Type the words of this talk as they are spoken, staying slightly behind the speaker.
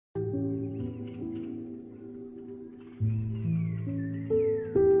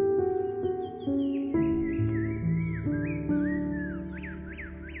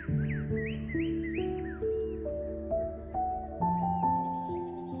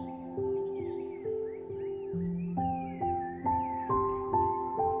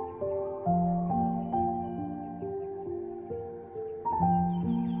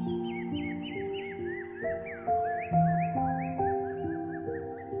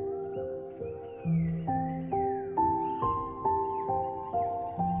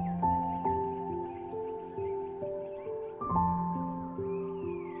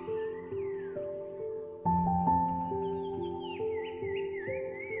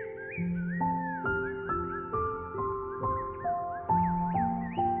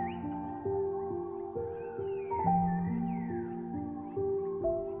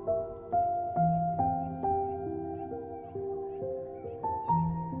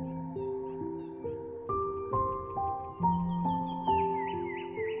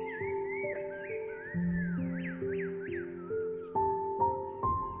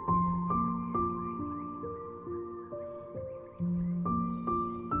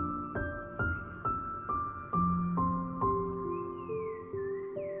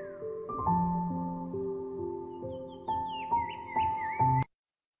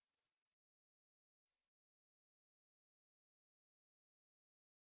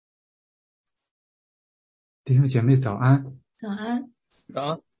弟兄姐妹早安。早安。早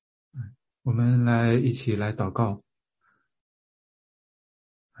安。我们一起来祷告。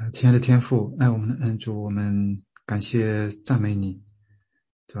亲爱的天父，爱我们的恩主，我们感谢赞美你，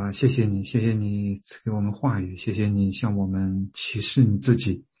主啊，谢谢你赐给我们话语，谢谢你向我们启示你自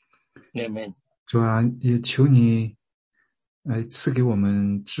己。Amen。主啊，也求你赐给我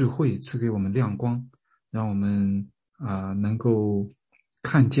们智慧，赐给我们亮光，让我们能够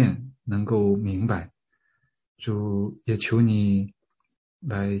看见，能够明白。主，也求你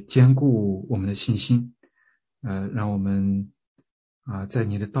来坚固我们的信心，让我们在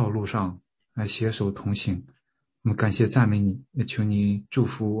你的道路上来携手同行。我们感谢赞美你，也求你祝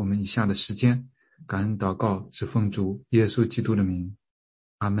福我们以下的时间。感恩祷告，是奉主耶稣基督的名，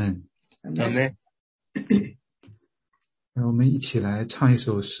阿们。阿们。让我们一起来唱一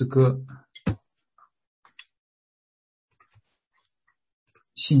首诗歌，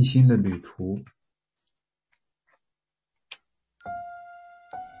信心的旅途。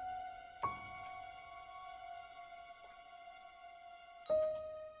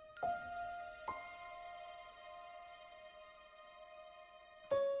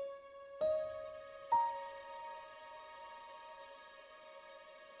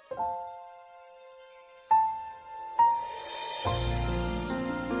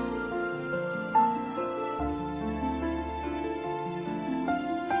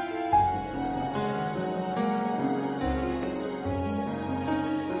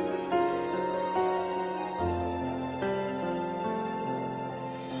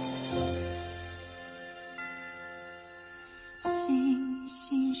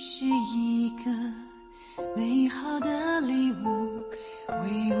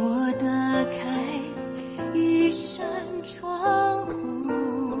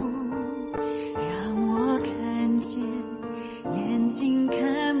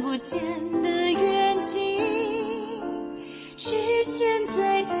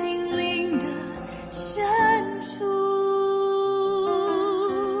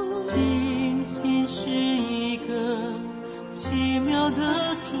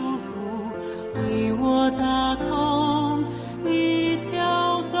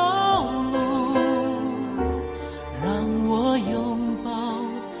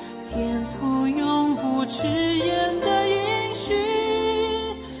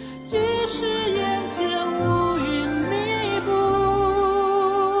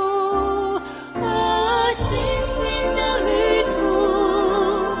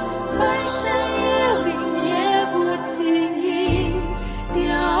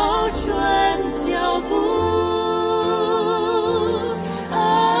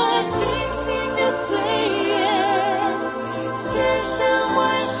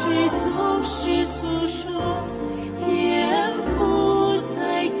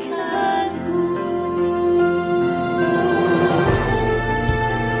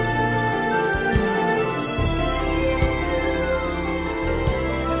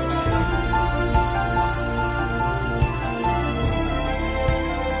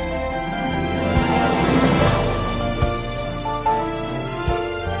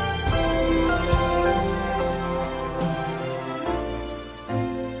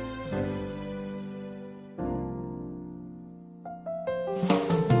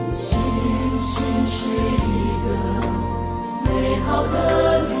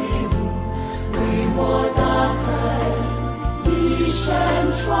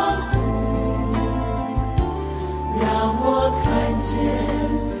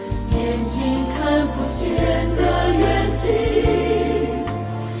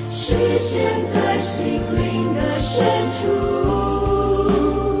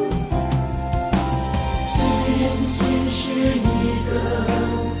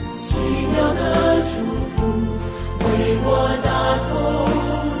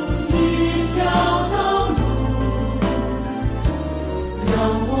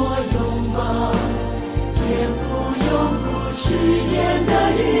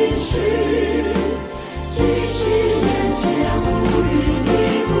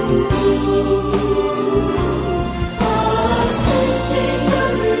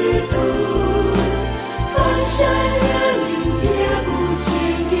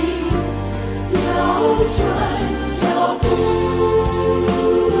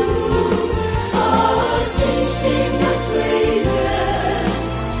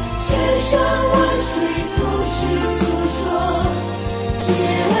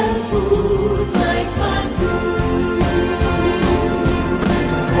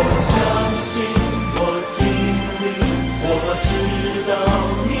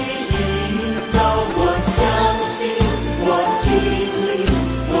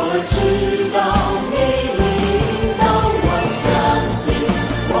我知道你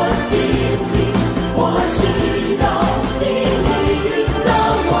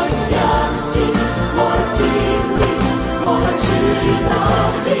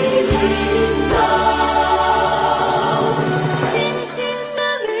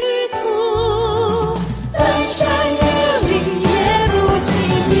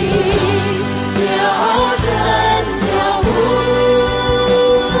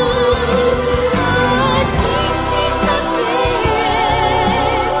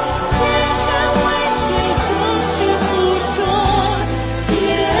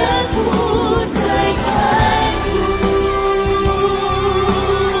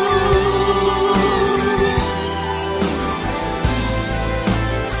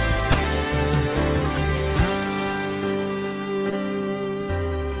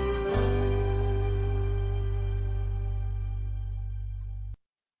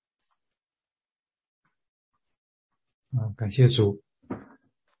感谢主。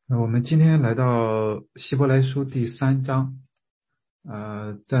那我们今天来到希伯来书第3章。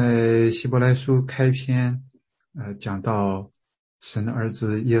在希伯来书开篇，讲到神的儿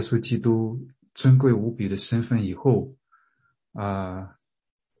子耶稣基督尊贵无比的身份以后，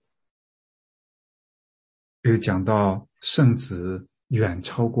又讲到圣子远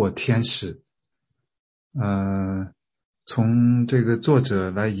超过天使。从这个作者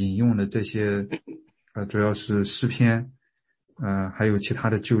来引用的这些，主要是诗篇，还有其他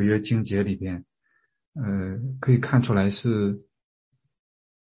的旧约经节里边，可以看出来是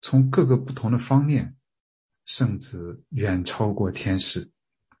从各个不同的方面，圣子远超过天使。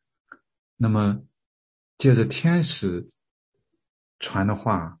那么，借着天使传的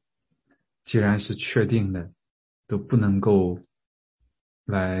话，既然是确定的，都不能够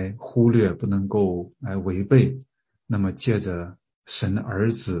来忽略，不能够来违背。那么借着神的儿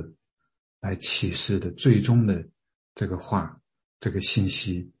子来启示的最终的这个话，这个信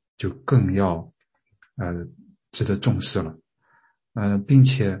息就更要值得重视了。并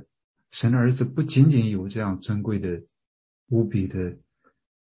且神的儿子不仅仅有这样尊贵的无比的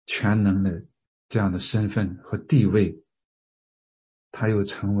全能的这样的身份和地位，他又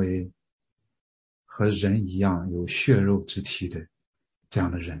成为和人一样有血肉之体的这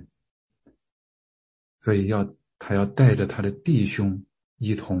样的人，所以他要带着他的弟兄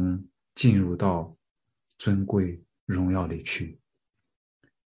一同进入到尊贵荣耀里去。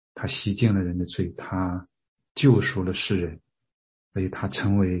他洗净了人的罪，他救赎了世人，所以他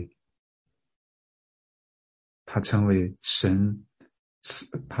成为神，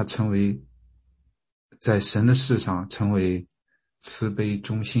他成为在神的世上成为慈悲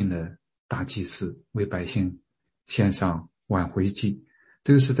忠信的大祭司，为百姓献上挽回祭。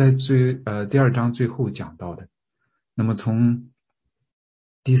这个是在第2章最后讲到的。那么从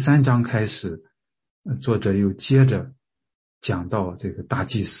第3章开始，作者又接着讲到这个大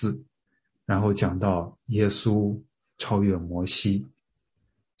祭司，然后讲到耶稣超越摩西，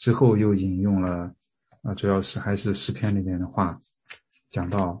之后又引用了主要是还是诗篇里面的话，讲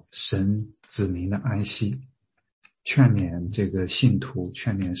到神子民的安息，劝勉这个信徒，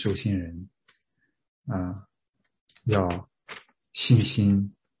劝勉受信人要信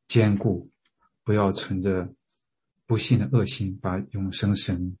心坚固，不要存着不信的恶心，把永生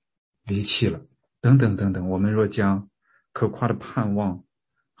神离弃了，等等等等。我们若将可夸的盼望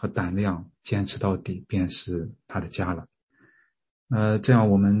和胆量坚持到底，便是他的家了。这样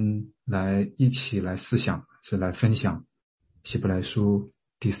我们一起来思想，是来分享希伯来书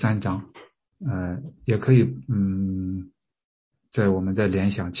第3章。也可以我们在联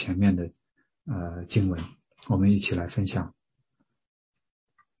想前面的经文，我们一起来分享。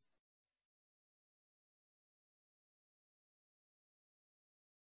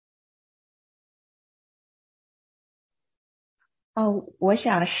我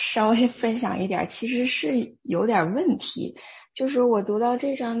想稍微分享一点，其实是有点问题。就是我读到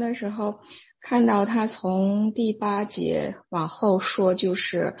这章的时候，看到他从第8节往后说，就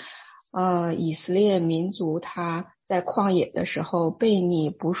是以色列民族他在旷野的时候悖逆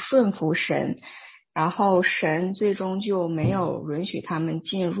不顺服神，然后神最终就没有允许他们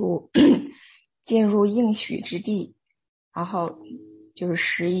进入应许之地。然后就是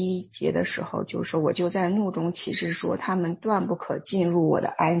11节的时候，就是我就在怒中起誓说，他们断不可进入我的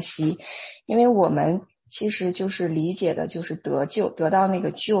安息。因为我们其实就是理解的就是得救，得到那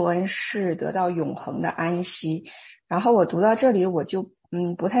个救恩是得到永恒的安息。然后我读到这里，我就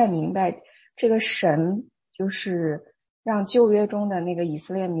不太明白，这个神就是让旧约中的那个以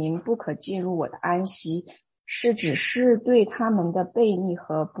色列民不可进入我的安息，是只是对他们的悖逆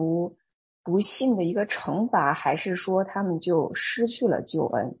和不信的一个惩罚，还是说他们就失去了救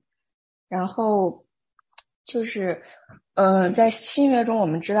恩？然后就是在新约中我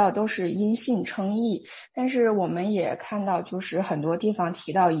们知道都是因信称义，但是我们也看到就是很多地方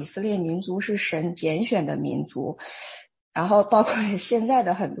提到以色列民族是神拣选的民族，然后包括现在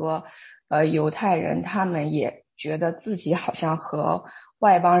的很多犹太人，他们也觉得自己好像和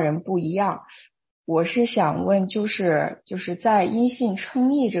外邦人不一样。我是想问，就是在因信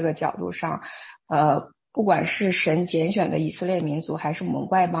称义这个角度上，不管是神拣选的以色列民族，还是我们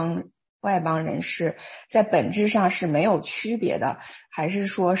外邦人，是在本质上是没有区别的，还是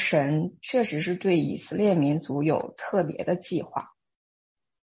说神确实是对以色列民族有特别的计划？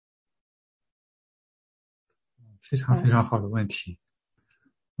非常非常好的问题。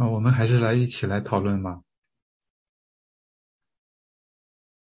我们还是一起来讨论吧。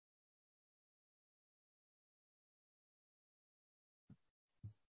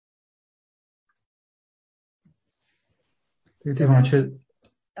这个地方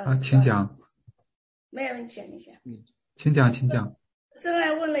请讲。没有问题，讲一下。请讲，请讲。真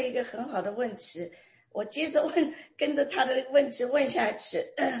爱问了一个很好的问题，我接着问，跟着他的问题问下去。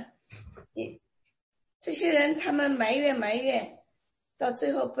这些人他们埋怨，到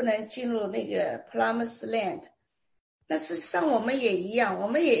最后不能进入那个 Promised Land。那事实上我们也一样，我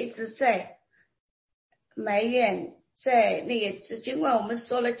们也一直在埋怨，在那个尽管我们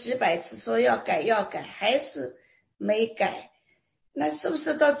说了几百次说要改，还是没改。那是不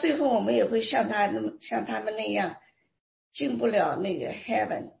是到最后我们也会像他们那样进不了那个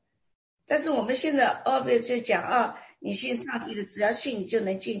heaven？ 但是我们现在就讲你信上帝的，只要信你就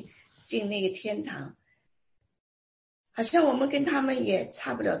能进那个天堂。好像我们跟他们也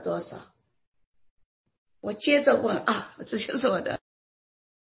差不了多少。我接着问这就是我的。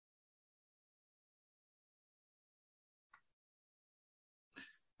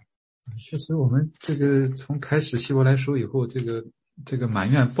确实，我们这个从开始希伯来书以后，这个埋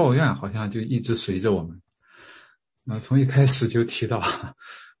怨抱怨好像就一直随着我们。从一开始就提到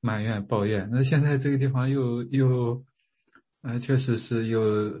埋怨抱怨，那现在这个地方又确实是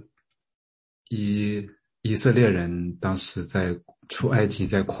又以色列人当时在出埃及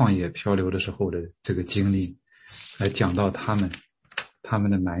在旷野漂流的时候的这个经历，来讲到他们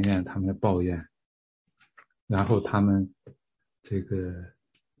的埋怨，他们的抱怨，然后他们这个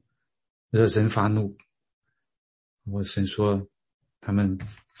惹神发怒，神说他们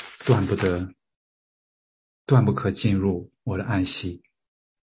断不可进入我的安息。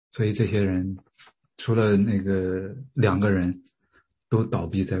所以这些人除了那个2个人都倒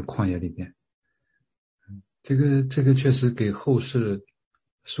闭在旷野里边。这个确实给后世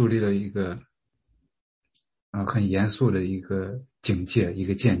树立了一个很严肃的一个警戒，一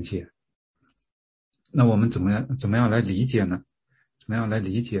个见解。那我们怎么样来理解呢？怎么样来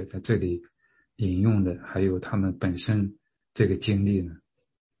理解在这里引用的还有他们本身这个经历呢？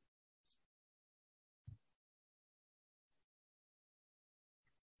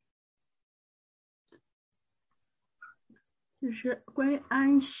就是关于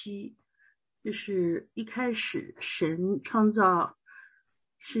安息，就是一开始神创造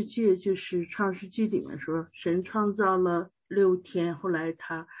世界，就是创世纪里面说神创造了6天，后来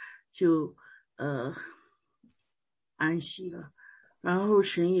他就安息了，然后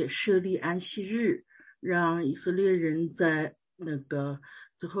神也设立安息日，让以色列人在那个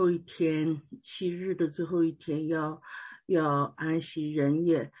最后一天7日的最后一天要安息，人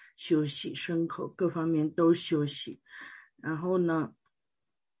也休息，牲口各方面都休息。然后呢，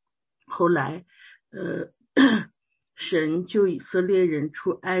后来神救以色列人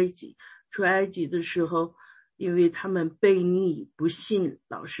出埃及的时候，因为他们悖逆不信，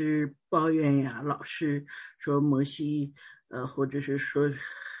老是抱怨呀，老是说摩西或者是说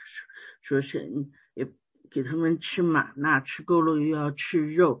神也给他们吃玛纳，吃够了又要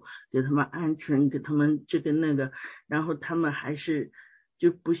吃肉，给他们鹌鹑，给他们这个那个，然后他们还是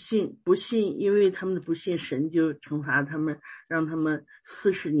就不信，因为他们的不信，神就惩罚他们，让他们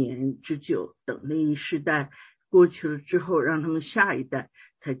40年之久，等那一世代过去了之后，让他们下一代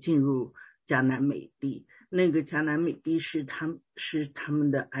才进入迦南美地。那个迦南美地是他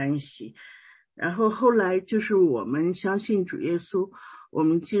们的安息。然后后来就是我们相信主耶稣，我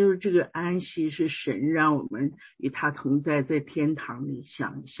们进入这个安息是神让我们与他同在，在天堂里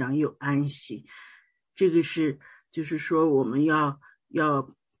享有安息。这个是就是说我们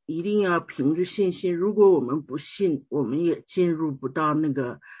一定要凭着信心，如果我们不信，我们也进入不到那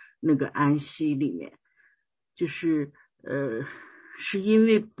个安息里面。就是是因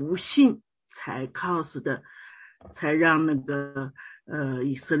为不信才 cause 的，才让那个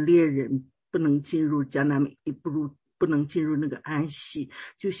以色列人不能进入迦南美地，不能进入那个安息。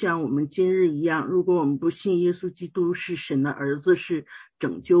就像我们今日一样，如果我们不信耶稣基督是神的儿子，是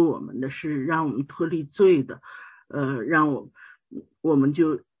拯救我们的，是让我们脱离罪的，让我们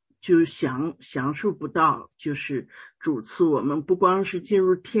就享受不到，就是主赐我们不光是进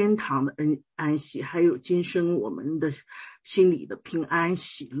入天堂的安息，还有今生我们的心里的平安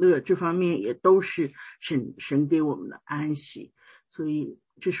喜乐，这方面也都是神给我们的安息。所以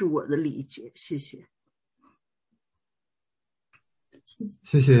这是我的理解，谢谢。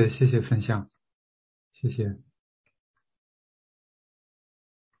谢谢分享，谢谢。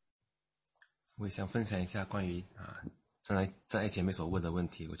我也想分享一下关于在前面所问的问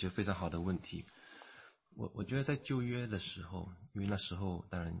题，我觉得非常好的问题。我觉得在旧约的时候，因为那时候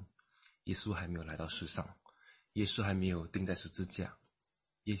当然耶稣还没有来到世上，耶稣还没有钉在十字架，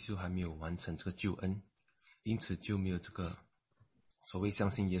耶稣还没有完成这个救恩，因此就没有这个所谓相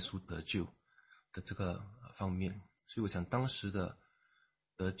信耶稣得救的这个方面。所以我想当时的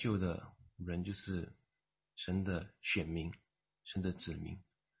得救的人就是神的选民，神的子民。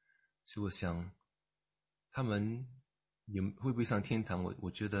所以我想他们会不会上天堂？我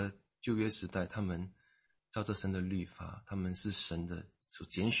觉得旧约时代他们照着神的律法，他们是神的所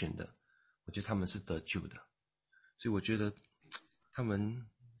拣选的，我觉得他们是得救的。所以我觉得他们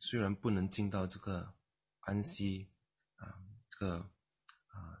虽然不能进到这个安息这个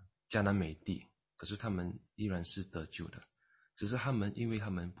迦南美地，可是他们依然是得救的。只是他们因为他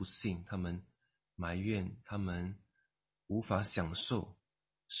们不信，他们埋怨，他们无法享受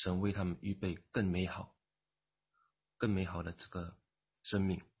神为他们预备更美好的这个生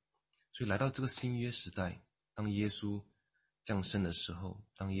命。所以来到这个新约时代，当耶稣降生的时候，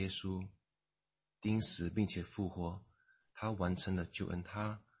当耶稣钉死并且复活，他完成了救恩，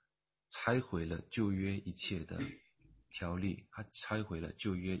他拆毁了旧约一切的条例，他拆毁了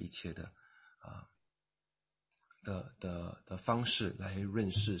旧约一切的方式来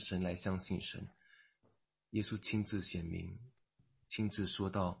认识神，来相信神。耶稣亲自显明，亲自说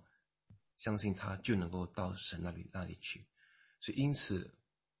到，相信他就能够到神那里去。所以因此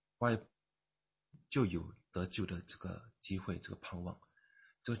就有得救的这个机会，这个盼望。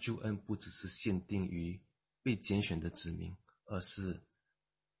这个救恩不只是限定于被拣选的子民，而是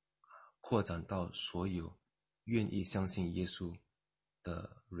扩展到所有愿意相信耶稣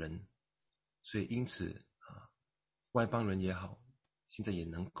的人。所以因此外邦人也好，现在也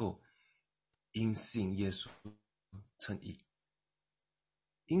能够因信耶稣称义。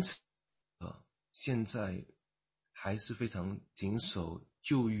因此现在还是非常谨守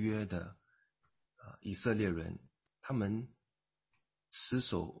旧约的以色列人，他们持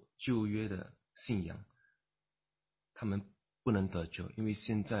守旧约的信仰，他们不能得救，因为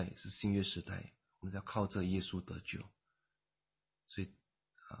现在是新约时代，我们要靠着耶稣得救。所以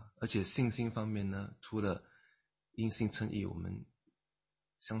而且信心方面呢，除了因信称义，我们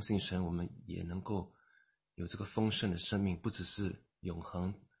相信神，我们也能够有这个丰盛的生命，不只是永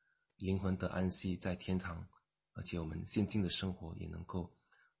恒灵魂的安息在天堂，而且我们现今的生活也能够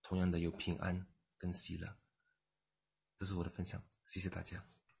同样的有平安跟喜乐。这是我的分享，谢谢大家。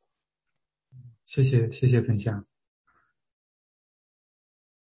谢谢分享。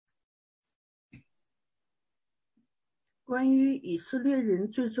关于以色列人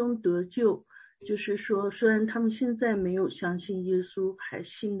最终得救，就是说虽然他们现在没有相信耶稣，还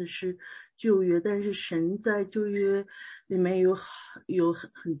信的是旧约，但是神在旧约里面有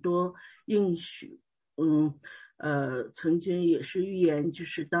很多应许。曾经也是预言，就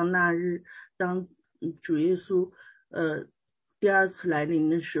是当那日，当主耶稣第二次来临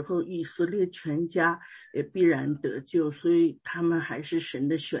的时候，以色列全家也必然得救，所以他们还是神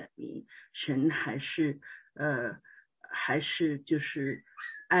的选民，神还是就是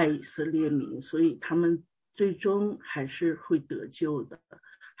爱以色列民，所以他们最终还是会得救的，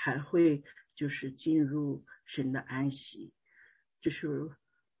还会就是进入神的安息。这是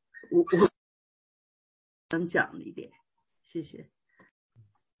我想讲的一点。谢谢。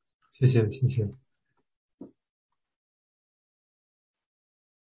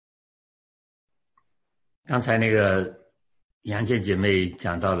刚才那个杨健姐妹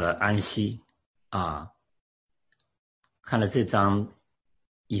讲到了安息看了这章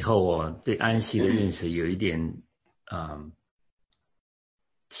以后，我对安息的认识有一点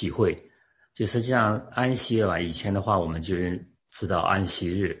体会。就实际上安息以前的话我们就知道安息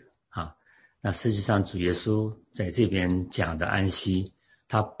日那实际上主耶稣在这边讲的安息，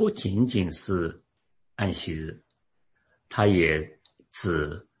它不仅仅是安息日，它也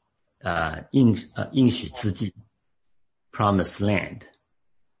指应许之地 Promised Land，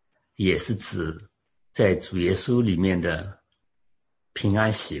 也是指在主耶稣里面的平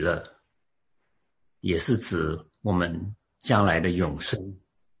安喜乐，也是指我们将来的永生。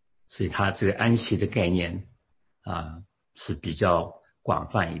所以它这个安息的概念是比较广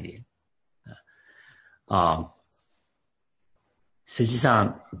泛一点实际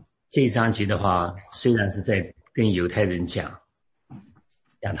上这一章节的话，虽然是在跟犹太人讲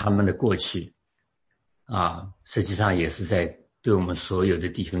他们的过去实际上也是在对我们所有的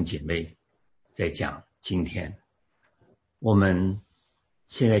弟兄姐妹在讲今天我们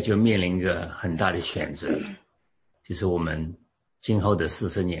现在就面临一个很大的选择，就是我们今后的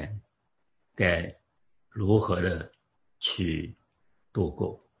40年该如何的去度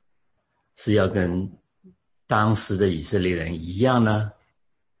过，是要跟当时的以色列人一样呢，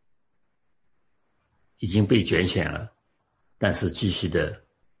已经被拣选了，但是继续的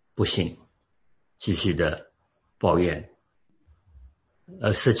不信，继续的抱怨，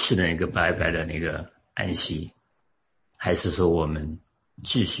而失去了那个白白的那个安息，还是说我们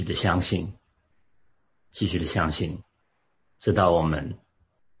继续的相信，直到我们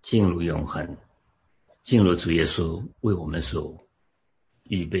进入永恒，进入主耶稣为我们所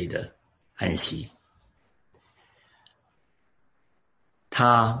预备的安息。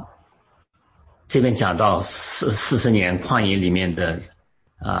他这边讲到40年旷野里面的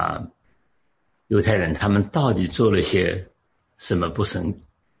犹太人，他们到底做了些什么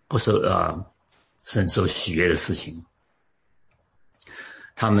神受喜悦的事情？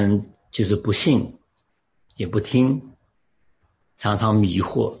他们就是不信，也不听，常常迷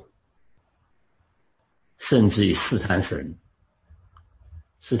惑，甚至于试探神。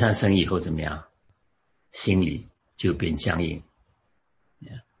试探神以后怎么样？心里就变僵硬。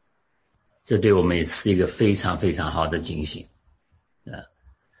这对我们也是一个非常非常好的警醒。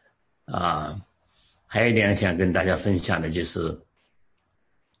还有一点想跟大家分享的就是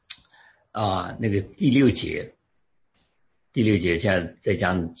那个第六节在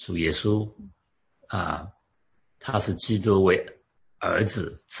讲主耶稣他是基督为儿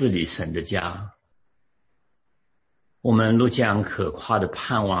子治理神的家。我们若将可夸的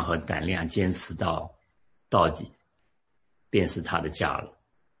盼望和胆量坚持到底，便是他的家了。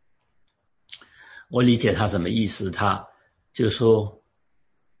我理解他什么意思，他就说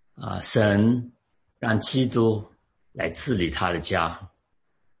神让基督来治理他的家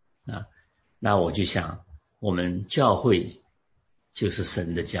那我就想我们教会就是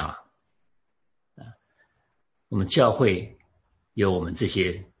神的家我们教会有我们这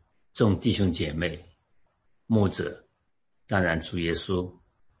些众弟兄姐妹牧者，当然主耶稣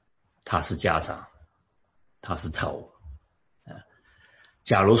他是家长，他是头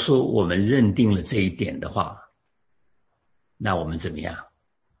假如说我们认定了这一点的话，那我们怎么样？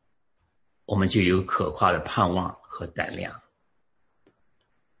我们就有可夸的盼望和胆量。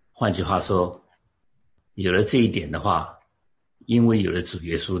换句话说，有了这一点的话，因为有了主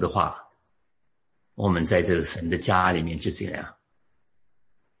耶稣的话，我们在这个神的家里面就这样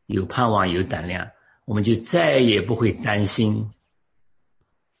有盼望有胆量，我们就再也不会担心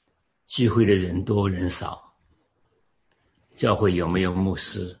聚会的人多人少，教会有没有牧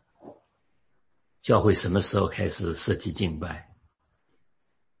师，教会什么时候开始实体敬拜，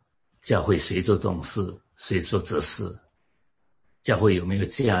教会谁做董事谁做执事，教会有没有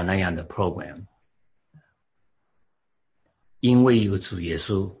这样那样的 program。 因为有主耶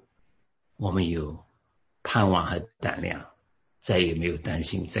稣，我们有盼望和胆量，再也没有担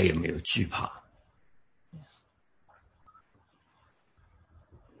心，再也没有惧怕。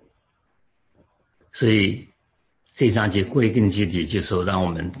所以这章节归根结底就是让我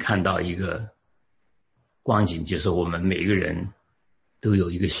们看到一个光景，就是我们每个人都有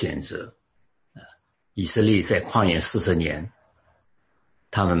一个选择。以色列在旷野40年，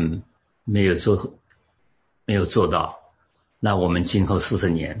他们没有做到，那我们今后40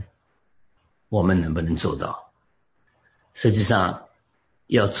年我们能不能做到？实际上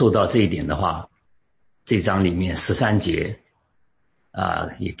要做到这一点的话，这章里面13节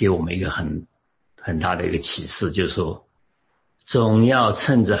也给我们一个很大的一个启示，就是说总要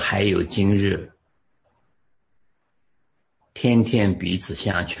趁着还有今日，天天彼此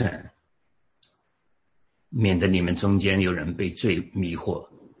相劝，免得你们中间有人被罪迷惑，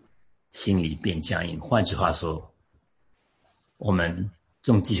心里变僵硬。换句话说，我们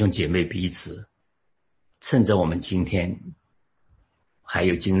众弟兄姐妹彼此趁着我们今天还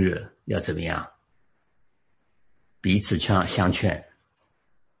有今日，要怎么样？彼此相劝，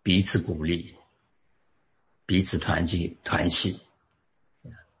彼此鼓励，彼此团契，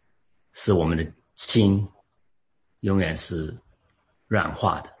使我们的心永远是软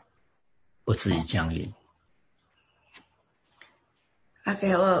化的，不至于僵硬。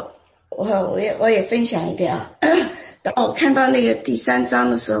OK， 我也分享一点当我看到那个第3章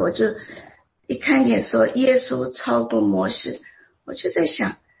的时候，我就一看见说耶稣超过摩西，我就在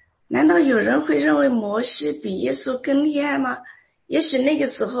想，难道有人会认为摩西比耶稣更厉害吗？也许那个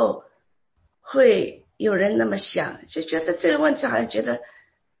时候会有人那么想，就觉得这个问题好像觉得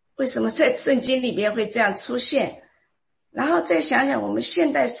为什么在圣经里面会这样出现。然后再想想我们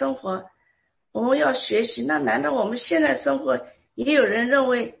现代生活，我们要学习，那难道我们现在生活也有人认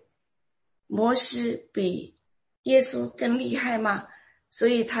为摩西比耶稣更厉害吗？所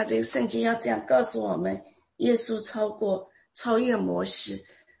以他这个圣经要这样告诉我们，耶稣超越摩西，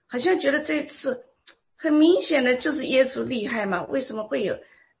好像觉得这次很明显的就是耶稣厉害嘛，为什么会有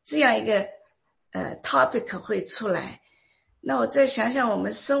这样一个topic 会出来？那我再想想我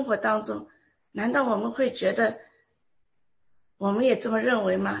们生活当中，难道我们会觉得我们也这么认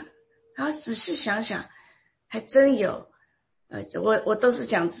为吗？然后仔细想想，还真有。我都是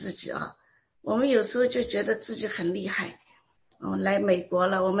讲自己我们有时候就觉得自己很厉害。来美国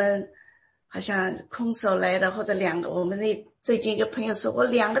了，我们好像空手来的，或者我们最近一个朋友说，我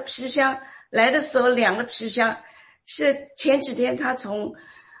2个皮箱来的时候，2个皮箱是前几天他从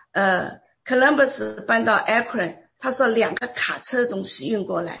Columbus 搬到 Akron，他说2个卡车东西运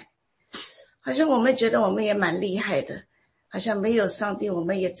过来，好像我们觉得我们也蛮厉害的，好像没有上帝我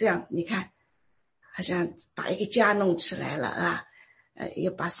们也这样，你看好像把一个家弄起来了啊，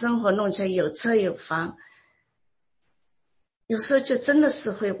也把生活弄起来，有车有房。有时候就真的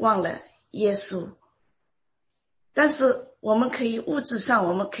是会忘了耶稣，但是我们可以物质上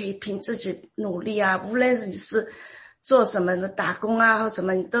我们可以凭自己努力啊，无论是你是做什么的打工啊或什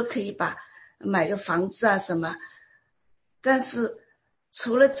么，你都可以买个房子啊什么。但是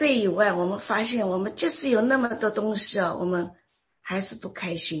除了这以外，我们发现我们即使有那么多东西啊，我们还是不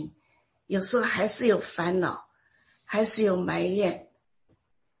开心，有时候还是有烦恼，还是有埋怨。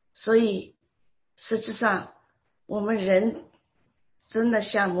所以实际上我们人真的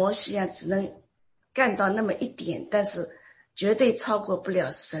像摩西一样只能干到那么一点，但是绝对超过不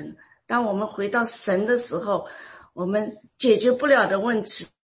了神。当我们回到神的时候，我们解决不了的问题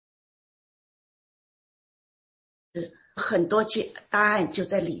很多答案就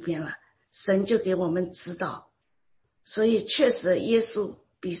在里边了，神就给我们指导。所以确实耶稣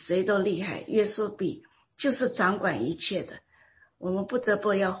比谁都厉害，耶稣就是掌管一切的，我们不得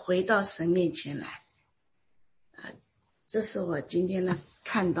不要回到神面前来。这是我今天的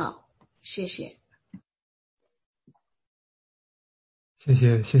看到，谢谢。谢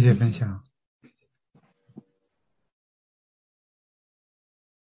谢分享。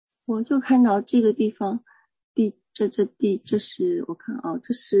我就看到这个地方，这是我看啊，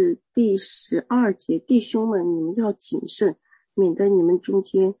这是第12节，弟兄们，你们要谨慎，免得你们中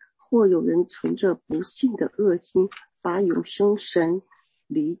间或有人存着不信的恶心，把永生神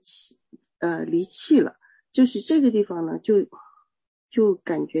离弃了。就是这个地方呢，就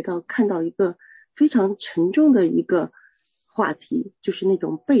感觉到看到一个非常沉重的一个话题，就是那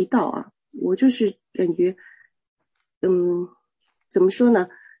种背道啊。我就是感觉怎么说呢，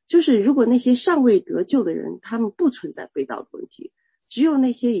就是如果那些尚未得救的人，他们不存在背道的问题，只有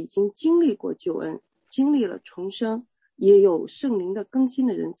那些已经经历过救恩，经历了重生，也有圣灵的更新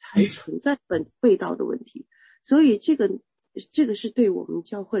的人才存在背道的问题。所以这个是对我们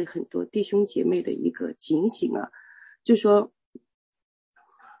教会很多弟兄姐妹的一个警醒啊。就说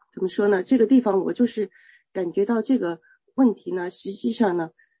怎么说呢，这个地方我就是感觉到这个问题呢，实际上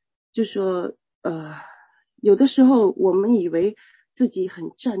呢，就说有的时候我们以为自己很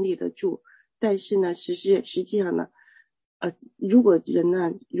站立得住，但是呢实际上呢如果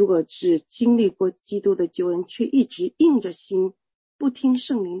是经历过基督的救恩，却一直硬着心不听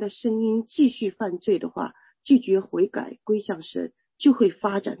圣灵的声音，继续犯罪的话，拒绝悔改归向神，就会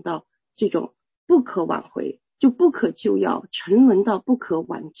发展到这种不可挽回，就不可救药，沉沦到不可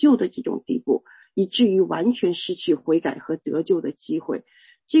挽救的这种地步，以至于完全失去悔改和得救的机会。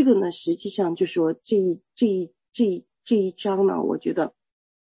这个呢实际上就说这一章呢，我觉得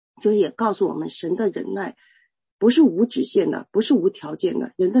就也告诉我们，神的忍耐不是无止限的，不是无条件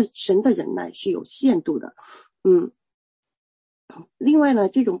的，神的忍耐是有限度的。另外呢，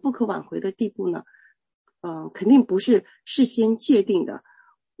这种不可挽回的地步呢肯定不是事先界定的。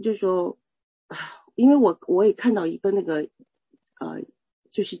就是说因为我也看到一个那个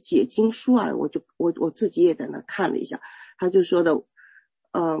就是解经书啊，我自己也在那看了一下，他就说的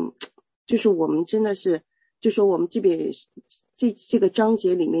就是我们真的是，就说我们这边也这个章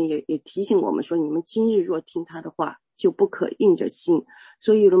节里面也提醒我们说，你们今日若听他的话，就不可硬着心。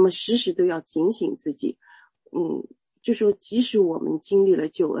所以我们时时都要警醒自己。就说即使我们经历了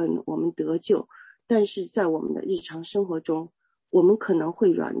救恩，我们得救，但是在我们的日常生活中，我们可能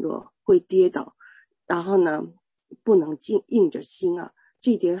会软弱，会跌倒，然后呢不能硬着心啊，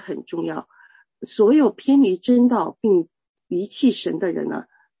这一点很重要。所有偏离真道并离弃神的人呢，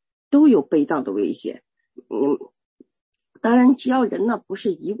都有背道的危险。当然只要人呢不是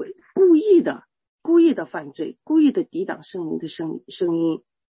故意的犯罪，故意的抵挡圣灵的声音，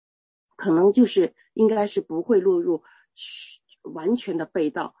可能就是应该是不会落入完全的背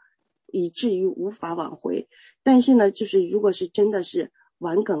道，以至于无法挽回。但是呢，就是如果是真的是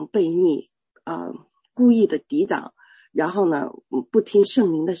顽梗悖逆故意的抵挡，然后呢不听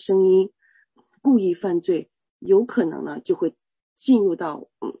圣灵的声音，故意犯罪，有可能呢就会进入到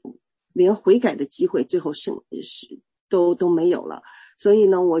连悔改的机会最后都没有了。所以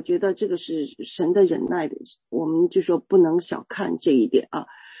呢，我觉得这个是神的忍耐的，我们就说不能小看这一点啊。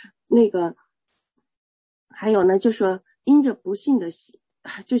那个还有呢，就说因着不信的，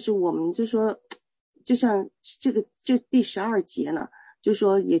就是我们就说，就像这第12节呢，就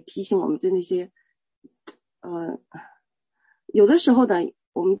说也提醒我们的那些有的时候呢，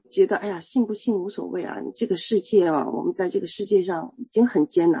我们觉得哎呀，信不信无所谓啊，这个世界啊，我们在这个世界上已经很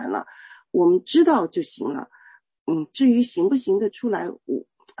艰难了，我们知道就行了。至于行不行得出来，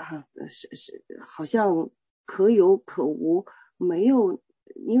好像可有可无，没有，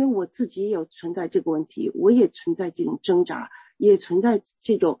因为我自己也有存在这个问题，我也存在这种挣扎，也存在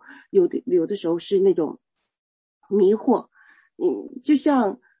这种有的时候是那种迷惑。就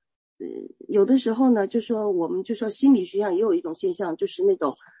像有的时候呢，就说我们就说心理学上也有一种现象，就是那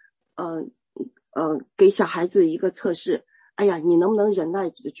种给小孩子一个测试，哎呀，你能不能忍耐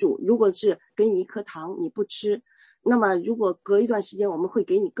得住？如果是给你一颗糖你不吃，那么如果隔一段时间我们会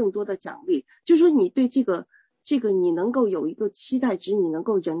给你更多的奖励，就说你对这个你能够有一个期待值，你能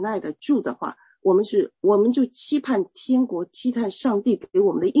够忍耐得住的话，我们就期盼天国，期盼上帝给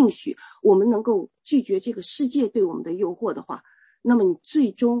我们的应许，我们能够拒绝这个世界对我们的诱惑的话，那么你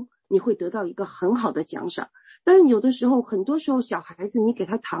最终你会得到一个很好的奖赏。但有的时候，很多时候小孩子你给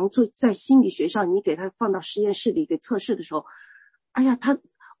他糖做，在心理学上你给他放到实验室里给测试的时候，哎呀，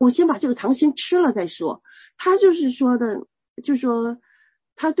我先把这个糖先吃了再说。他就是说的，就说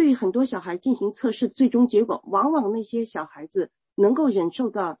他对很多小孩进行测试，最终结果往往那些小孩子能够忍受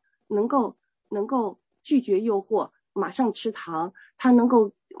到，能够拒绝诱惑，马上吃糖，他能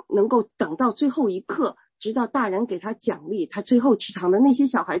够等到最后一刻，直到大人给他奖励，他最后吃糖的那些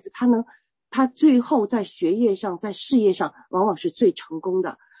小孩子，他最后在学业上，在事业上往往是最成功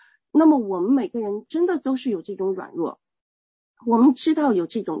的。那么我们每个人真的都是有这种软弱，我们知道有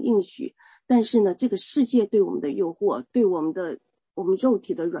这种应许，但是呢，这个世界对我们的诱惑，对我们肉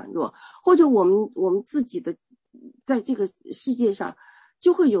体的软弱，或者我们自己的在这个世界上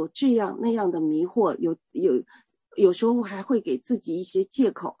就会有这样那样的迷惑，有时候还会给自己一些借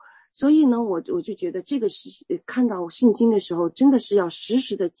口。所以呢，我就觉得这个是看到圣经的时候，真的是要时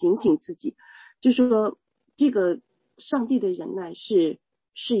时的警醒自己，就是说这个上帝的忍耐是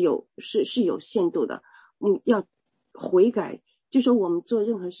有限度的，要悔改。就说我们做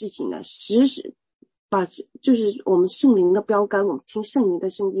任何事情呢，时时把就是我们圣灵的标杆，我们听圣灵的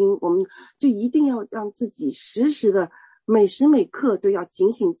声音，我们就一定要让自己时时的每时每刻都要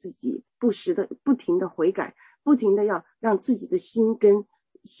警醒自己，不停的悔改，不停的要让自己的心跟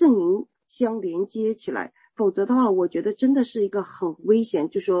圣灵相连接起来，否则的话我觉得真的是一个很危险。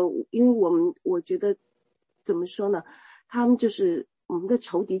就说因为我觉得怎么说呢，他们就是我们的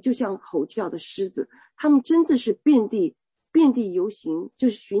仇敌，就像吼叫的狮子，他们真的是遍地游行，就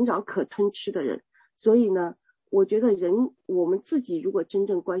是寻找可吞吃的人。所以呢，我觉得我们自己如果真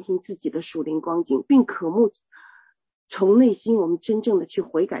正关心自己的属灵光景，并渴慕从内心我们真正的去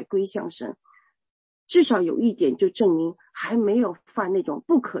悔改归向神，至少有一点就证明还没有犯那种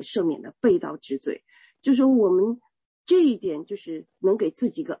不可赦免的背道之罪。就说我们这一点就是能给自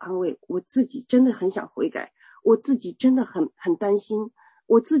己一个安慰，我自己真的很想悔改，我自己真的很担心，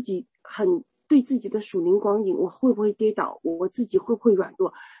我自己很对自己的属灵光景，我会不会跌倒，我自己会不会软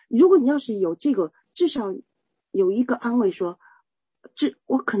弱。如果你要是有这个，至少有一个安慰说，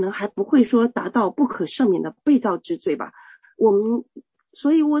我可能还不会说达到不可赦免的背道之罪吧。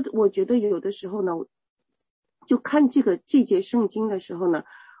所以我觉得有的时候呢，就看这节圣经的时候呢，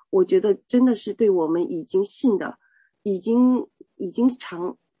我觉得真的是对我们已经信的，已经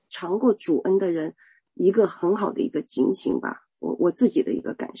尝过主恩的人一个很好的一个警醒吧，我自己的一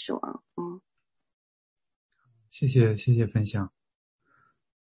个感受啊。谢谢分享。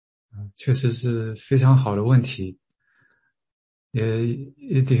确实是非常好的问题，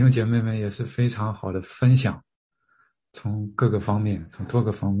也弟兄姐妹们也是非常好的分享，从各个方面，从多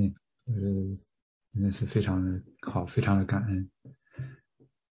个方面，真的是非常的好，非常的感恩。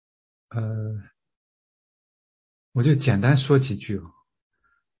我就简单说几句。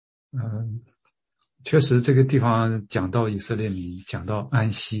确实这个地方讲到以色列民，讲到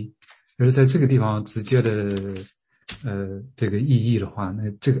安息，而在这个地方直接的这个意义的话，那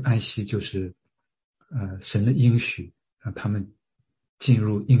这个安息就是神的应许，让他们进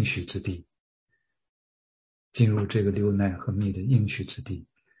入应许之地，进入这个流奶和蜜的应许之地。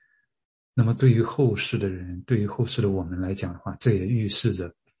那么对于后世的人，对于后世的我们来讲的话，这也预示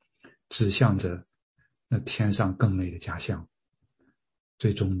着指向着那天上更美的家乡，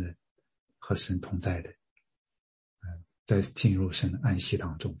最终的和神同在的在进入神的安息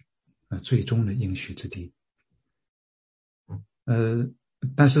当中，最终的应许之地。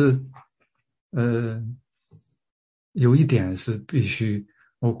但是有一点是必须，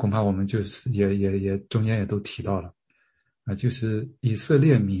我恐怕我们就是也中间也都提到了就是以色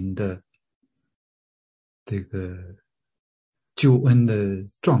列民的这个救恩的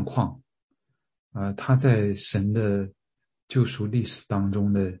状况他在神的救赎历史当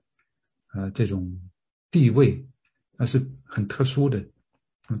中的这种地位那是很特殊的，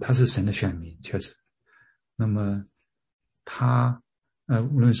他是神的选民，确实。那么他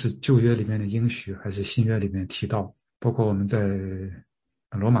无论是旧约里面的应许，还是新约里面提到，包括我们在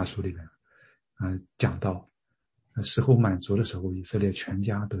罗马书里面讲到时候满足的时候，以色列全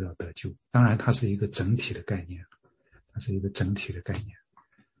家都要得救。当然，它是一个整体的概念，它是一个整体的概念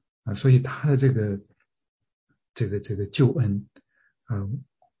啊，所以它的这个救恩，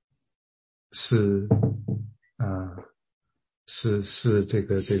是这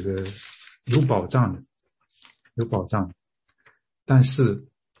个有保障的，有保障的。但是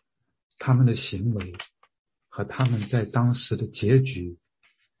他们的行为和他们在当时的结局，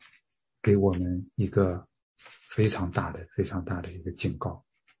给我们一个非常大的一个警告，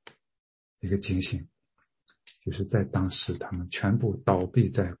一个警醒，就是在当时他们全部倒闭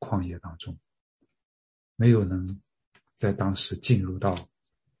在旷野当中，没有能在当时进入到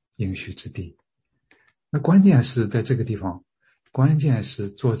应许之地。那关键是在这个地方，关键是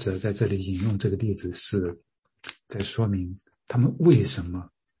作者在这里引用这个例子，是在说明他们为什么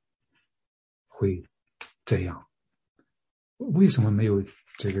会这样，为什么没有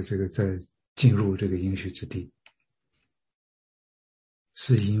这个在进入这个应许之地，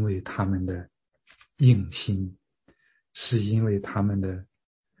是因为他们的硬心，是因为他们的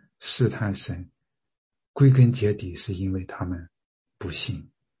试探神，归根结底是因为他们不信。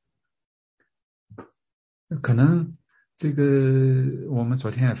可能这个我们昨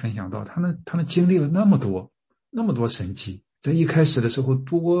天也分享到，他们经历了那么多神迹，在一开始的时候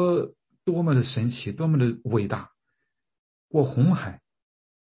多么的神奇，多么的伟大，过红海，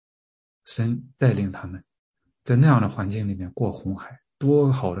神带领他们在那样的环境里面过红海，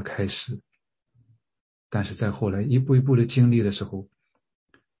多好的开始。但是在后来一步一步的经历的时候，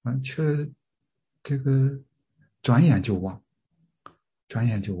却这个转眼就忘。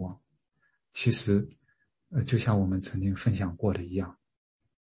其实就像我们曾经分享过的一样，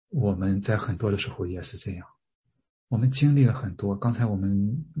我们在很多的时候也是这样，我们经历了很多，刚才我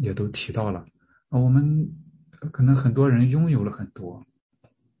们也都提到了，我们可能很多人拥有了很多，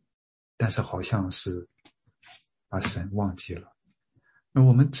但是好像是把神忘记了。那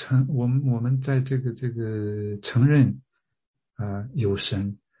我们在这个承认有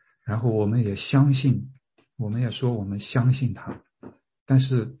神，然后我们也相信，我们也说我们相信他，但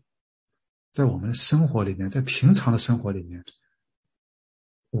是在我们的生活里面，在平常的生活里面，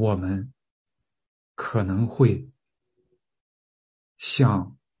我们可能会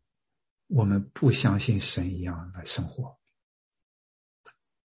像我们不相信神一样来生活。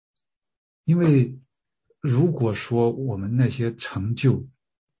因为如果说我们那些成就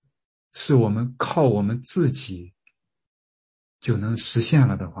是我们靠我们自己就能实现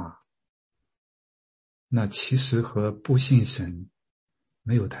了的话，那其实和不信神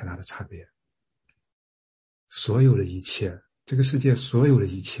没有太大的差别。所有的一切，这个世界所有的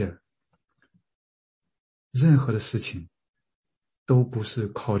一切，任何的事情都不是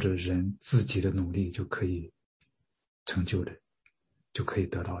靠着人自己的努力就可以成就的，就可以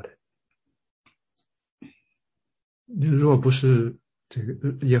得到的。若不是这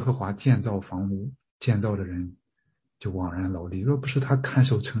个耶和华建造房屋，建造的人就枉然劳力；若不是他看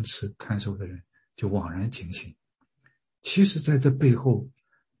守城池，看守的人就枉然警醒。其实在这背后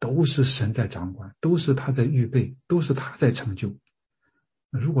都是神在掌管，都是他在预备，都是他在成就。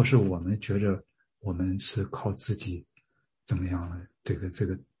如果是我们觉着我们是靠自己怎么样了，这个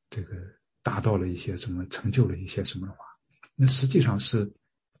达到了一些什么，成就了一些什么的话，那实际上是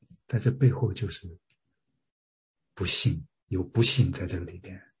在这背后就是不信，有不信在这个里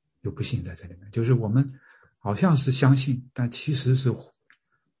边，就是我们好像是相信，但其实是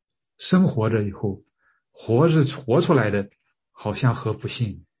生活着以后活出来的，好像和不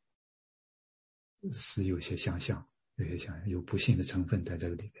信是有些相像，有不信的成分在这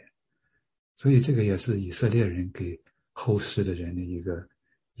个里边。所以这个也是以色列人给后世的人的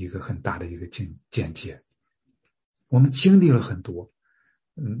一个很大的一个见解。我们经历了很多，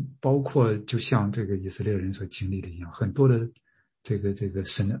包括就像这个以色列人所经历的一样，很多的这个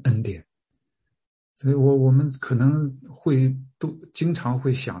神的恩典。所以我们可能都经常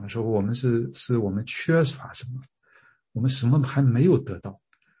会想的时候，我们是我们缺乏什么，我们什么还没有得到，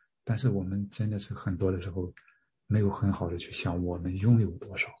但是我们真的是很多的时候没有很好的去想我们拥有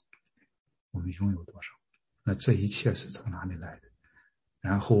多少，那这一切是从哪里来的？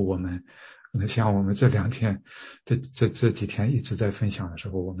然后我们像我们这2天这几天一直在分享的时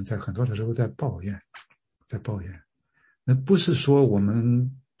候，我们在很多的时候在抱怨。那不是说我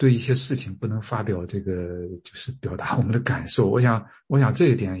们对一些事情不能发表这个就是表达我们的感受，我想这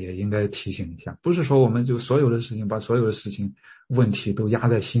一点也应该提醒一下，不是说我们就所有的事情把所有的事情问题都压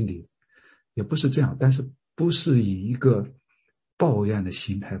在心里，也不是这样，但是不是以一个抱怨的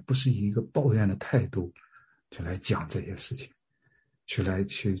心态，不是以一个抱怨的态度去来讲这些事情，去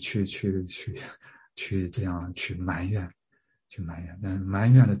这样去埋怨，但埋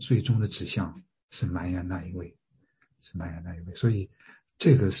怨的最终的指向是埋怨那一位，是那一位。所以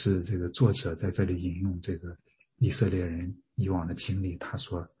这个是这个作者在这里引用这个以色列人以往的经历，他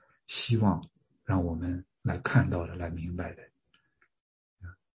所希望让我们来看到的，来明白的。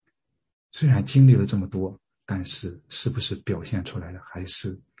虽然经历了这么多，但是是不是表现出来的还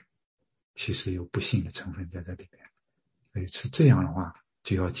是其实有不幸的成分在这里面。所以是这样的话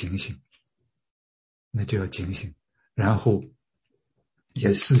就要警醒，那就要警醒。然后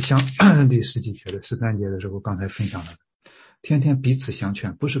也是像第10几节的13节的时候刚才分享的，天天彼此相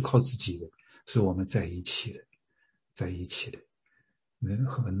劝，不是靠自己的，是我们在一起的。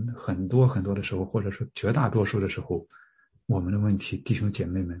很多的时候，或者说绝大多数的时候，我们的问题弟兄姐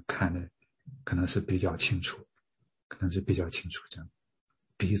妹们看的可能是比较清楚，这样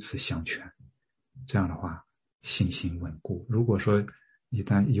彼此相劝，这样的话信心稳固。如果说一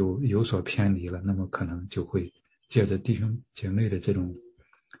旦有所偏离了，那么可能就会借着弟兄姐妹的这种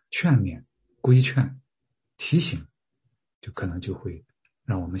劝勉、规劝、提醒，就可能就会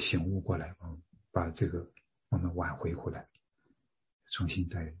让我们醒悟过来，把这个我们挽回回来，重新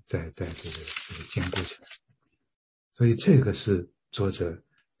再这个坚固起来。所以这个是作者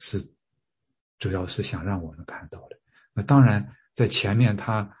是主要是想让我们看到的。那当然在前面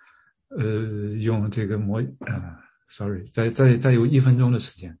他用这个再有1分钟的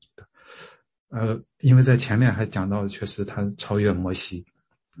时间，因为在前面还讲到确实他超越摩西。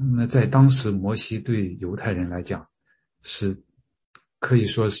那在当时摩西对犹太人来讲是可以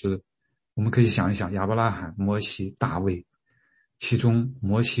说是，我们可以想一想亚伯拉罕、摩西、大卫，其中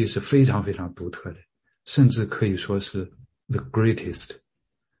摩西是非常非常独特的，甚至可以说是 the greatest，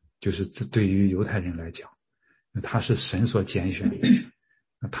 就是对于犹太人来讲，他是神所拣选的，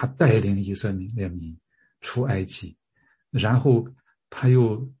他带领以色列民出埃及，然后他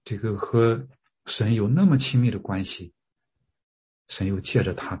又这个和神有那么亲密的关系，神又借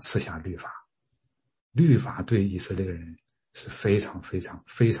着他赐下律法。律法对以色列人是非常非常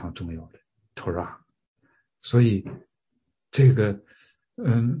非常重要的 Torah。 所以这个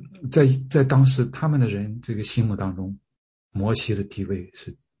在当时他们的人这个心目当中，摩西的地位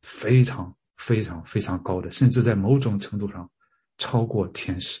是非常非常非常高的，甚至在某种程度上超过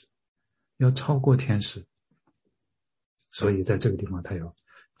天使，要超过天使。所以在这个地方他要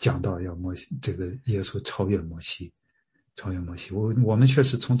讲到要这个耶稣超越摩西。我们确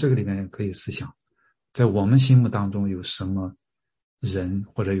实从这个里面也可以思想，在我们心目当中有什么人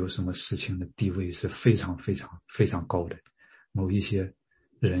或者有什么事情的地位是非常非常非常高的，某一些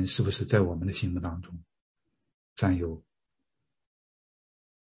人是不是在我们的心目当中占有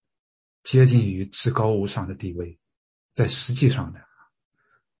接近于至高无上的地位，在实际上的，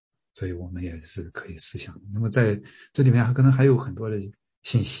所以我们也是可以思想。那么在这里面可能还有很多的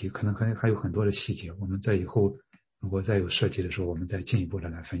信息，可能还有很多的细节，我们在以后如果再有涉及的时候，我们再进一步的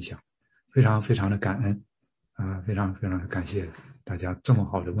来分享。非常非常的感恩非常非常的感谢大家这么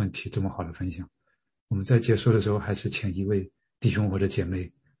好的问题，这么好的分享。我们在结束的时候还是请一位弟兄或者姐妹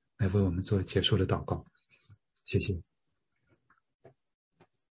来为我们做结束的祷告，谢谢。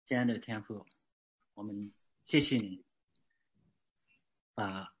亲爱的天父，我们谢谢你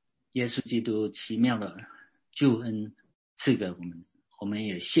把耶稣基督奇妙的救恩赐给我们，我们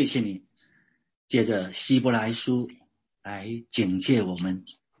也谢谢你借着希伯来书来警戒我们，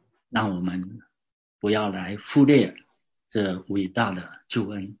让我们不要来忽略这伟大的救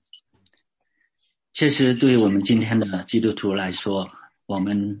恩。确实对于我们今天的基督徒来说，我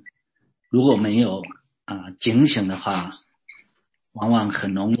们如果没有警醒的话，往往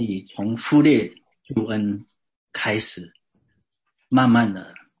很容易从忽略救恩开始，慢慢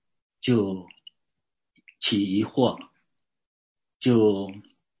的就起疑惑，就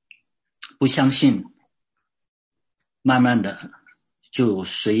不相信，慢慢的就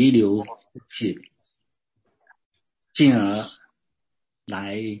随流去，进而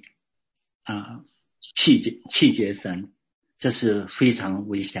来弃绝神，这是非常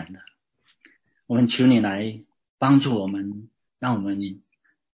危险的。我们求你来帮助我们，让我们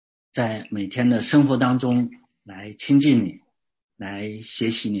在每天的生活当中来亲近你，来学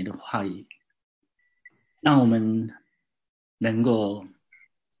习你的话语，让我们能够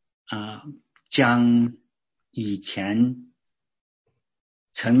将以前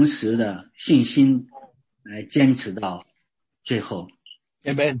诚实的信心来坚持到最后。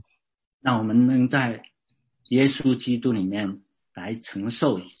 Amen。 让我们能在耶稣基督里面来承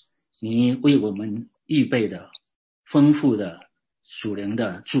受你为我们预备的丰富的属灵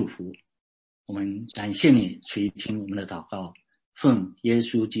的祝福。我们感谢你垂听我们的祷告，奉耶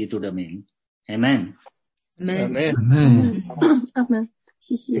稣基督的名， Amen。 Amen。 阿门。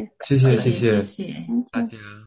谢谢谢谢大家。